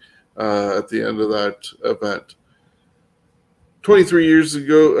ring. at the end of that event. 32 years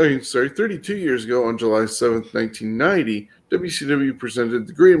ago on July 7th, 1990, WCW presented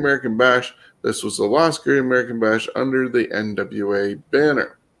the Great American Bash. This was the last Great American Bash under the NWA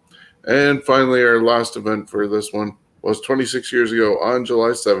banner. And finally, our last event for this one was 26 years ago on July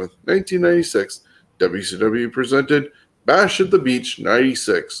 7th, 1996. WCW presented Bash at the Beach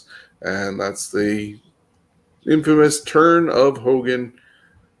 96. And that's the infamous turn of Hogan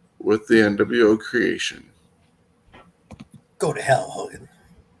with the NWO creation. Go to hell, Hogan.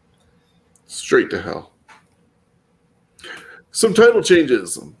 Straight to hell. Some title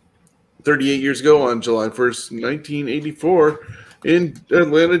changes. 38 years ago on July 1st, 1984, in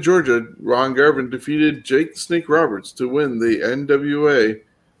Atlanta, Georgia, Ron Garvin defeated Jake the Snake Roberts to win the NWA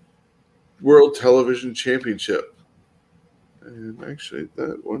World Television Championship. And actually,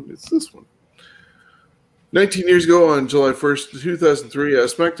 that one is this one. 19 years ago on July 1st, 2003, at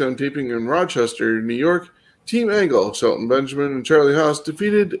SmackDown taping in Rochester, New York, Team Angle, Shelton Benjamin and Charlie Haas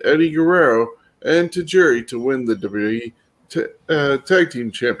defeated Eddie Guerrero and Tajiri to win the WWE Tag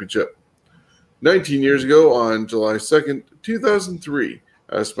Team Championship. 19 years ago on July 2nd, 2003,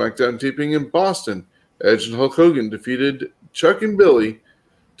 at SmackDown taping in Boston, Edge and Hulk Hogan defeated Chuck and Billy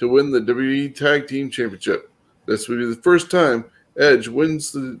to win the WWE Tag Team Championship. This would be the first time Edge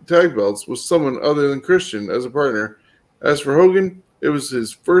wins the tag belts with someone other than Christian as a partner. As for Hogan, it was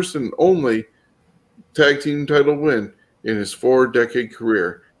his first and only tag team title win in his 4-decade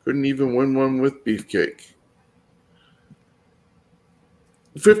career. Couldn't even win one with Beefcake.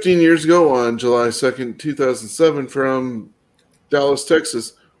 15 years ago on July 2nd, 2007, from Dallas,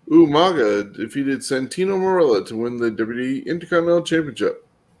 Texas, Umaga defeated Santino Marella to win the WWE Intercontinental Championship.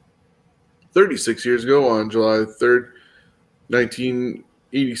 36 years ago on July 3rd,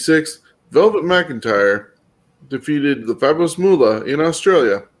 1986, Velvet McIntyre defeated the Fabulous Moolah in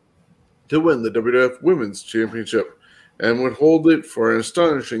Australia to win the WWF Women's Championship and would hold it for an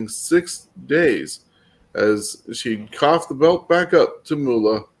astonishing 6 days as she coughed the belt back up to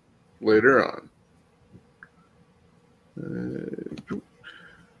Moolah later on.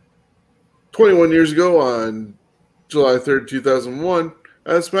 21 years ago on July 3rd, 2001,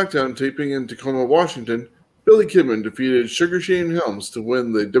 at SmackDown taping in Tacoma, Washington, Billy Kidman defeated Sugar Shane Helms to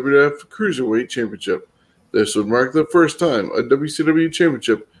win the WWF Cruiserweight Championship. This would mark the first time a WCW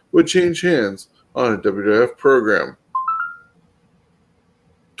championship would change hands on a WWF program.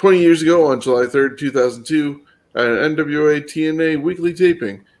 20 years ago on July 3rd, 2002, at an NWA TNA weekly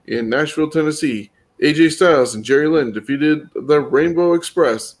taping in Nashville, Tennessee, AJ Styles and Jerry Lynn defeated the Rainbow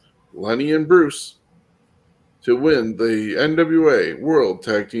Express, Lenny and Bruce, to win the NWA World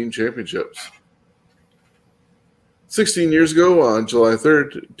Tag Team Championships. 16 years ago on July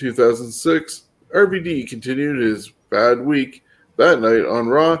 3rd, 2006, RVD continued his bad week. That night on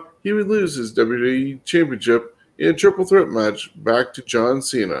Raw, he would lose his WWE Championship in a triple threat match back to John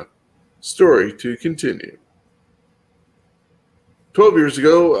Cena. Story to continue. 12 years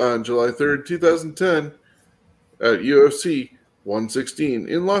ago on July 3rd, 2010, at UFC 116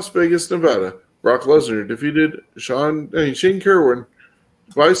 in Las Vegas, Nevada, Brock Lesnar defeated Shane Kerwin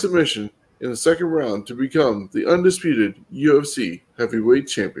by submission in the second round to become the undisputed UFC heavyweight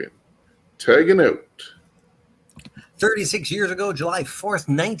champion. Tagging out. 36 years ago, July 4th,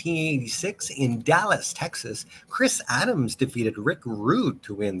 1986, in Dallas, Texas, Chris Adams defeated Rick Rude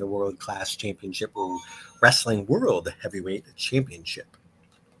to win the World Class Championship Wrestling World Heavyweight Championship.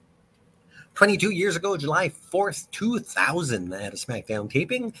 22 years ago, July 4th, 2000, at a SmackDown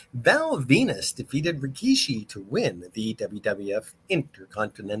taping, Val Venus defeated Rikishi to win the WWF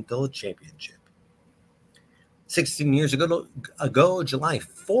Intercontinental Championship. 16 years ago, July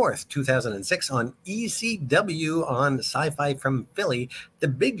 4th, 2006, on ECW on Sci-Fi from Philly, The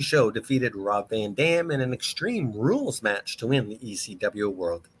Big Show defeated Rob Van Dam in an Extreme Rules match to win the ECW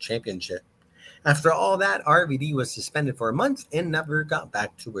World Championship. After all that, RVD was suspended for a month and never got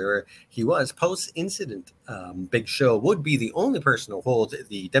back to where he was post-incident. Big Show would be the only person to hold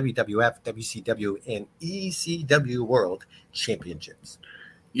the WWF, WCW, and ECW World Championships.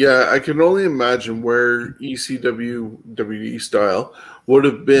 Yeah, I can only imagine where ECW, WWE style would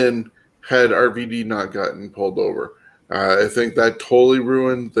have been had RVD not gotten pulled over. I think that totally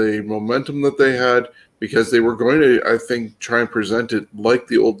ruined the momentum that they had because they were going to, I think, try and present it like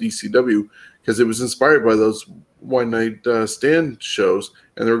the old ECW because it was inspired by those one-night stand shows,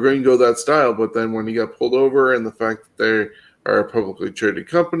 and they were going to go that style. But then when he got pulled over and the fact that they are a publicly traded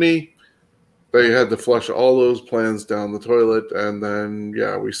company, they had to flush all those plans down the toilet, and then,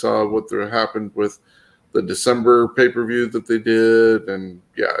 yeah, we saw what happened with the December pay-per-view that they did, and,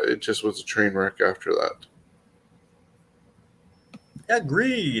 yeah, it just was a train wreck after that.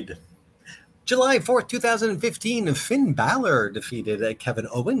 Agreed. July 4th, 2015, Finn Balor defeated Kevin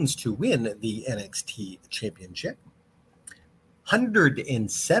Owens to win the NXT Championship.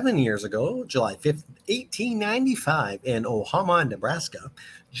 107 years ago, July 5th, 1895, in Omaha, Nebraska,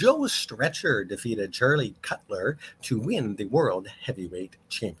 Joe Stretcher defeated Charlie Cutler to win the World Heavyweight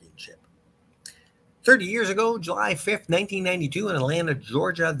Championship. 30 years ago, July 5th, 1992, in Atlanta,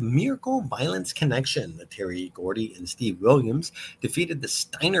 Georgia, the Miracle Violence Connection, Terry Gordy and Steve Williams, defeated the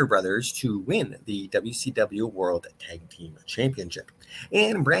Steiner brothers to win the WCW World Tag Team Championship.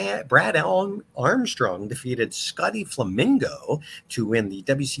 And Brad Armstrong defeated Scotty Flamingo to win the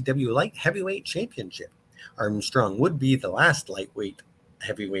WCW Light Heavyweight Championship. Armstrong would be the last lightweight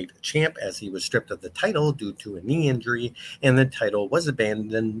heavyweight champ, as he was stripped of the title due to a knee injury, and the title was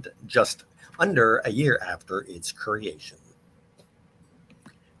abandoned just under a year after its creation.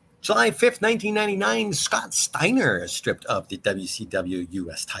 July 5th, 1999, Scott Steiner is stripped of the WCW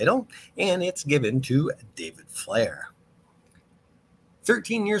US title, and it's given to David Flair.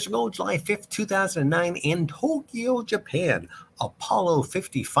 13 years ago, July 5th, 2009, in Tokyo, Japan, Apollo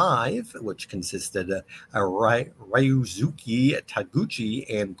 55, which consisted of Ryuzuki Taguchi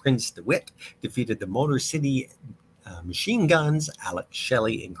and Prince DeWitt, defeated the Motor City Machine Guns, Alex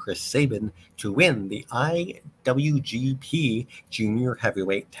Shelley and Chris Sabin, to win the IWGP Junior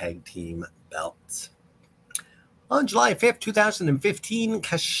Heavyweight Tag Team belts. On July 5th, 2015,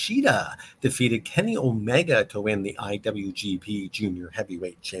 Kushida defeated Kenny Omega to win the IWGP Junior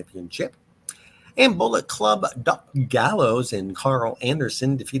Heavyweight Championship. And Bullet Club Doc Gallows and Carl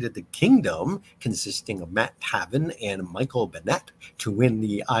Anderson defeated the Kingdom, consisting of Matt Taven and Michael Bennett, to win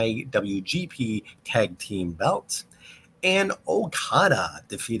the IWGP Tag Team belts. And Okada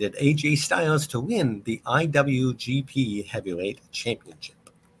defeated AJ Styles to win the IWGP Heavyweight Championship.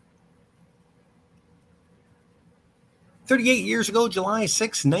 38 years ago, July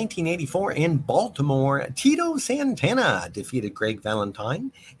 6, 1984, in Baltimore, Tito Santana defeated Greg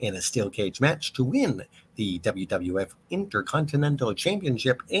Valentine in a steel cage match to win the WWF Intercontinental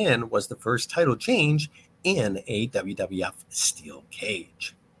Championship, and was the first title change in a WWF steel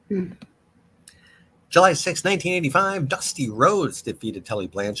cage. July 6, 1985, Dusty Rhodes defeated Tully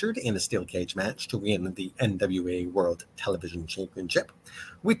Blanchard in a steel cage match to win the NWA World Television Championship.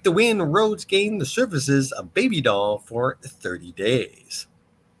 With the win, Rhodes gained the services of Baby Doll for 30 days.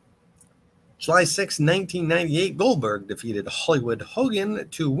 July 6, 1998, Goldberg defeated Hollywood Hogan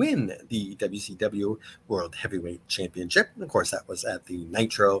to win the WCW World Heavyweight Championship. And of course, that was at the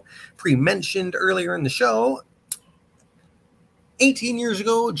Nitro pre-mentioned earlier in the show. 18 years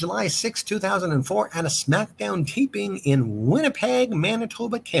ago, July 6, 2004, at a SmackDown taping in Winnipeg,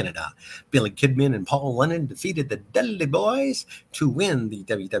 Manitoba, Canada, Billy Kidman and Paul London defeated the Dudley Boys to win the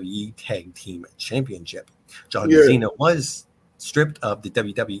WWE Tag Team Championship. John Cena was stripped of the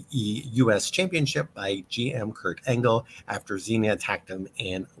WWE US Championship by GM Kurt Angle after Cena attacked him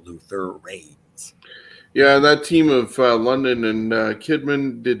and Luther Reigns. Yeah, that team of London and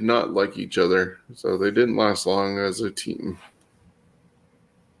Kidman did not like each other, so they didn't last long as a team.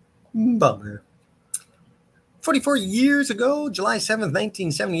 Bummer. 44 years ago, July 7th,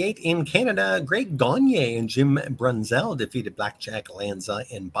 1978, in Canada, Greg Gagne and Jim Brunzell defeated Blackjack Lanza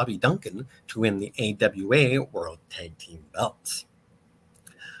and Bobby Duncan to win the AWA World Tag Team belts.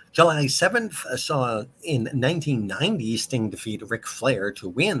 July 7th saw in 1990 Sting defeat Ric Flair to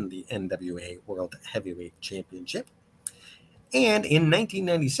win the NWA World Heavyweight Championship. And in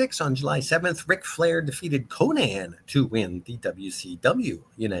 1996, on July 7th, Ric Flair defeated Conan to win the WCW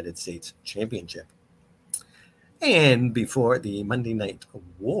United States Championship. And before the Monday Night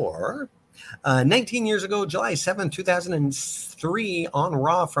War, 19 years ago, July 7th, 2003, on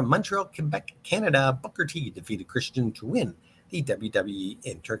Raw from Montreal, Quebec, Canada, Booker T defeated Christian to win the WWE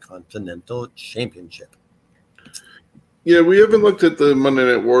Intercontinental Championship. Yeah, we haven't looked at the Monday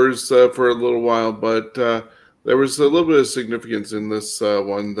Night Wars for a little while, but there was a little bit of significance in this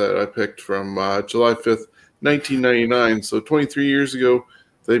one that I picked from July 5th, 1999. So 23 years ago,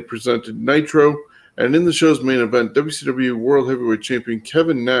 they presented Nitro. And in the show's main event, WCW World Heavyweight Champion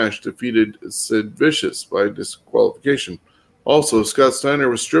Kevin Nash defeated Sid Vicious by disqualification. Also, Scott Steiner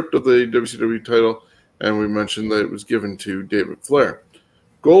was stripped of the WCW title, and we mentioned that it was given to David Flair.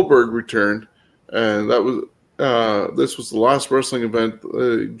 Goldberg returned, and that was this was the last wrestling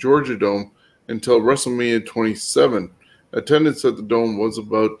event, Georgia Dome, until WrestleMania 27. Attendance at the Dome was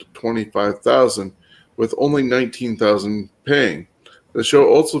about 25,000, with only 19,000 paying. The show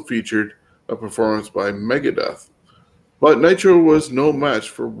also featured a performance by Megadeth. But Nitro was no match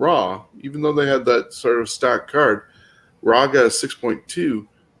for Raw, even though they had that sort of stacked card. Raw got a 6.2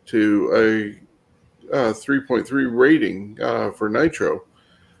 to 3.3 rating for Nitro.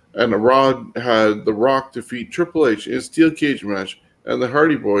 And Raw had The Rock defeat Triple H in a steel cage match, and the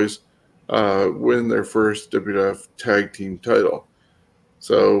Hardy Boys win their first WWF Tag Team title.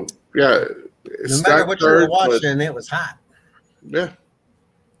 So, yeah. No matter what you were watching, it was hot. Yeah.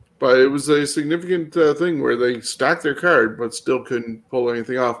 But it was a significant thing where they stacked their card but still couldn't pull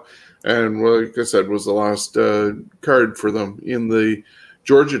anything off. And like I said, was the last card for them in the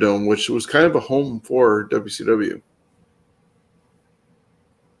Georgia Dome, which was kind of a home for WCW.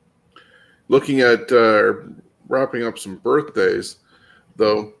 Looking at wrapping up some birthdays,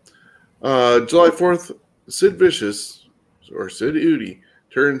 though, July 4th, Sid Vicious, or Sid Udy,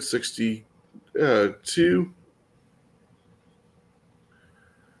 turned 62.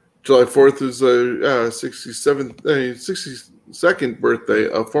 July 4th is the 62nd birthday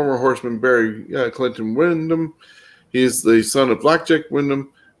of former Horseman Barry Clinton Windham. He is the son of Blackjack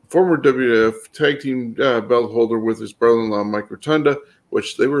Windham, former WWF Tag Team belt holder with his brother-in-law Mike Rotunda,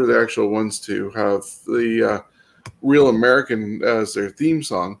 which they were the actual ones to have the Real American as their theme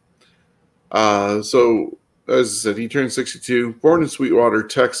song. So, as I said, he turned 62, born in Sweetwater,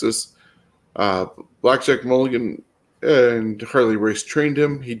 Texas. Blackjack Mulligan and Harley Race trained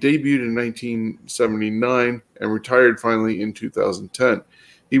him. He debuted in 1979 and retired finally in 2010.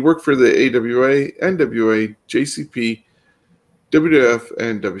 He worked for the AWA, NWA, JCP, WWF,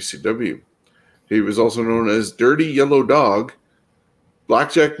 and WCW. He was also known as Dirty Yellow Dog,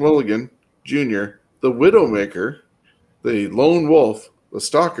 Blackjack Mulligan Jr., the Widowmaker, the Lone Wolf, the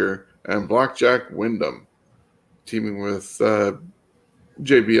Stalker, and Blackjack Windham, teaming with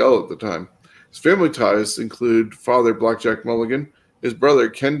JBL at the time. His family ties include father Blackjack Mulligan, his brother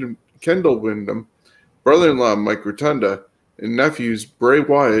Kendall Windham, brother-in-law Mike Rotunda, and nephews Bray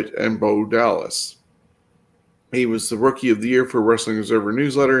Wyatt and Bo Dallas. He was the Rookie of the Year for Wrestling Observer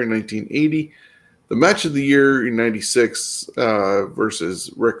Newsletter in 1980, the Match of the Year in 96 versus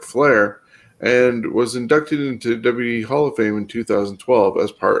Ric Flair, and was inducted into WWE Hall of Fame in 2012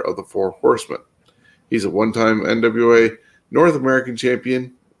 as part of the Four Horsemen. He's a one-time NWA North American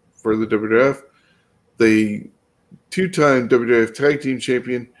champion for the WWF, the two-time WWF Tag Team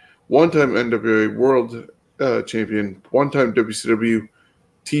champion, one-time NWA World champion, one-time WCW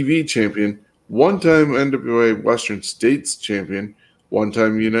TV champion, one-time NWA Western States champion,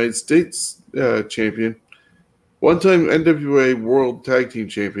 one-time United States champion, one-time NWA World Tag Team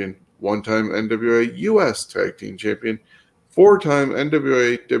champion, one-time NWA US Tag Team champion, four-time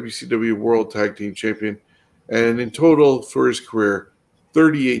NWA WCW World Tag Team champion, and in total for his career,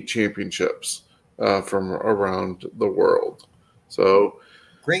 38 championships from around the world. So,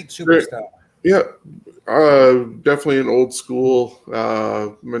 great superstar. Yeah, definitely an old school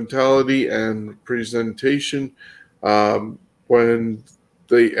mentality and presentation. When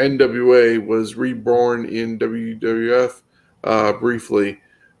the NWA was reborn in WWF briefly,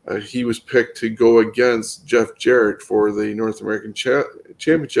 he was picked to go against Jeff Jarrett for the North American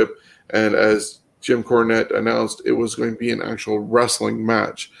Championship. And as Jim Cornette announced, it was going to be an actual wrestling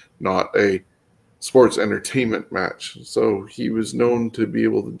match, not a sports entertainment match. So he was known to be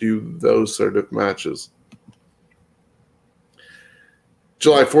able to do those sort of matches.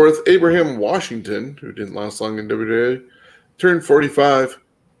 July 4th, Abraham Washington, who didn't last long in WWE, turned 45.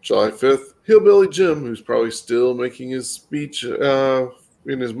 July 5th, Hillbilly Jim, who's probably still making his speech in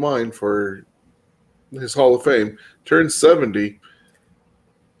his mind for his Hall of Fame, turned 70.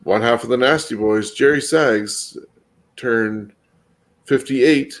 One half of the Nasty Boys, Jerry Saggs, turned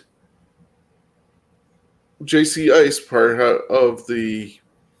 58. JC Ice, part of the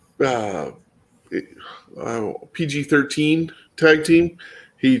PG-13 tag team,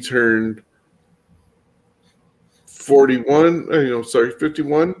 he turned 51.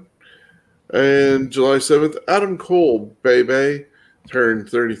 And July 7th, Adam Cole, Bebe, turned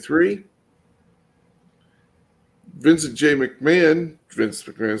 33. Vincent J. McMahon, Vince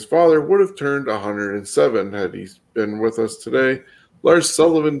McMahon's father, would have turned 107 had he been with us today. Lars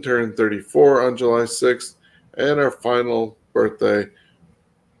Sullivan turned 34 on July 6th. And our final birthday,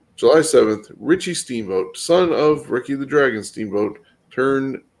 July 7th, Richie Steamboat, son of Ricky the Dragon Steamboat,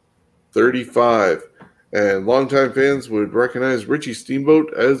 turned 35. And longtime fans would recognize Richie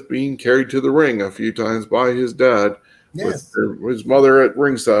Steamboat as being carried to the ring a few times by his dad, Yes, with his mother at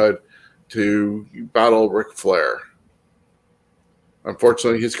ringside to battle Ric Flair.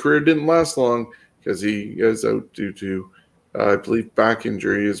 Unfortunately, his career didn't last long because he is out due to, I believe, back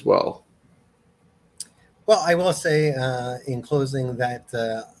injury as well. well, I will say in closing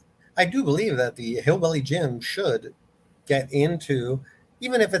that I do believe that the Hillbilly Jim should get into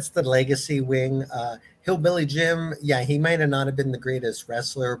even if it's the legacy wing. Hillbilly Jim, yeah, he might have not have been the greatest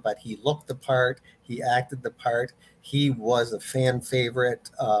wrestler, but he looked the part. He acted the part. He was a fan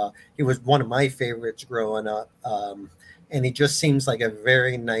favorite. He was one of my favorites growing up, and he just seems like a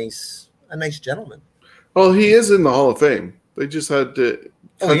very nice gentleman. Well, he is in the Hall of Fame. They just had to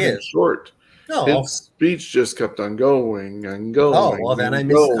cut him short. No, his speech just kept on going and going. Oh, well, then I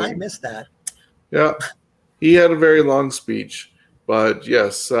missed that. Yeah, he had a very long speech, but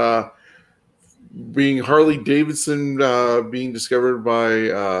yes, being Harley Davidson being discovered by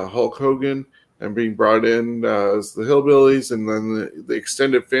Hulk Hogan and being brought in as the Hillbillies, and then the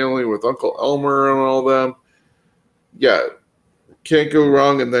extended family with Uncle Elmer and all them. Yeah, can't go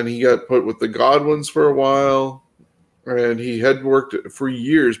wrong. And then he got put with the Godwins for a while, and he had worked for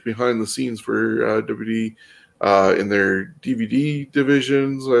years behind the scenes for WWE in their DVD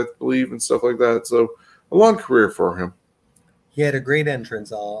divisions, I believe, and stuff like that. So a long career for him. He had a great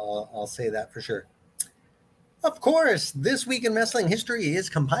entrance. I'll say that for sure. Of course, This Week in Wrestling History is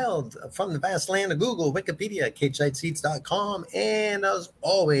compiled from the vast land of Google, Wikipedia, CageSideSeats.com, and as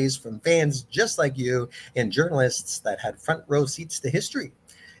always, from fans just like you and journalists that had front row seats to history.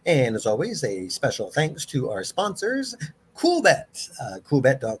 And as always, a special thanks to our sponsors, CoolBet,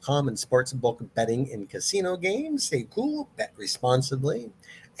 CoolBet.com and sportsbook betting and casino games. Stay cool, bet responsibly.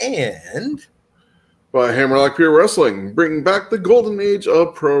 And by Hammerlock Pure Wrestling, bringing back the golden age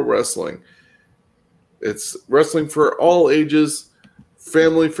of pro wrestling. It's wrestling for all ages,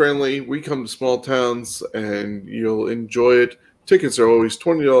 family friendly. We come to small towns and you'll enjoy it. Tickets are always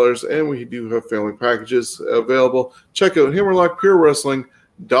 $20, and we do have family packages available. Check out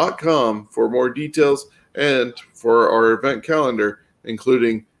HammerlockPureWrestling.com for more details and for our event calendar,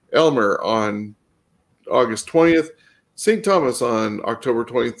 including Elmer on August 20th, St. Thomas on October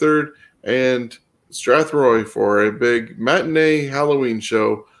 23rd, and Strathroy for a big matinee Halloween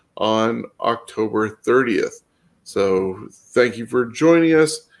show on October 30th. So thank you for joining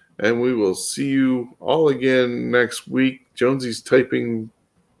us, and we will see you all again next week. Jonesy's typing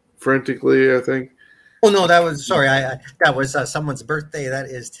frantically, I think. Oh, no, that was, sorry, that was someone's birthday. That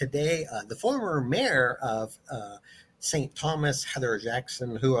is today. The former mayor of St. Thomas, Heather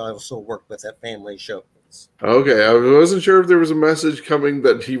Jackson, who I also worked with at Family Shows. Okay, I wasn't sure if there was a message coming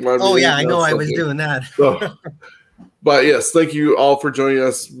that he wanted. Oh, yeah, I know I was doing that. So, but yes, thank you all for joining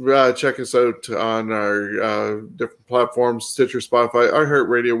us. Check us out on our different platforms, Stitcher, Spotify,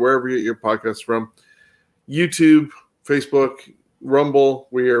 iHeartRadio, wherever you get your podcasts from. YouTube, Facebook, Rumble,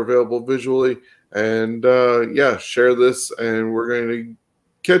 we are available visually. And share this, and we're going to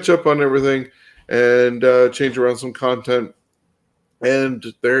catch up on everything and change around some content. And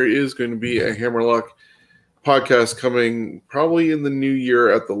there is going to be a Hammerlock podcast coming probably in the new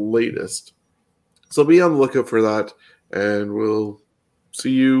year at the latest. So be on the lookout for that, and we'll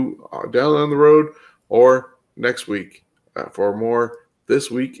see you down on the road or next week for more This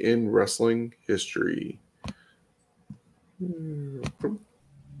Week in Wrestling History.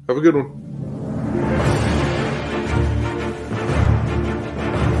 Have a good one.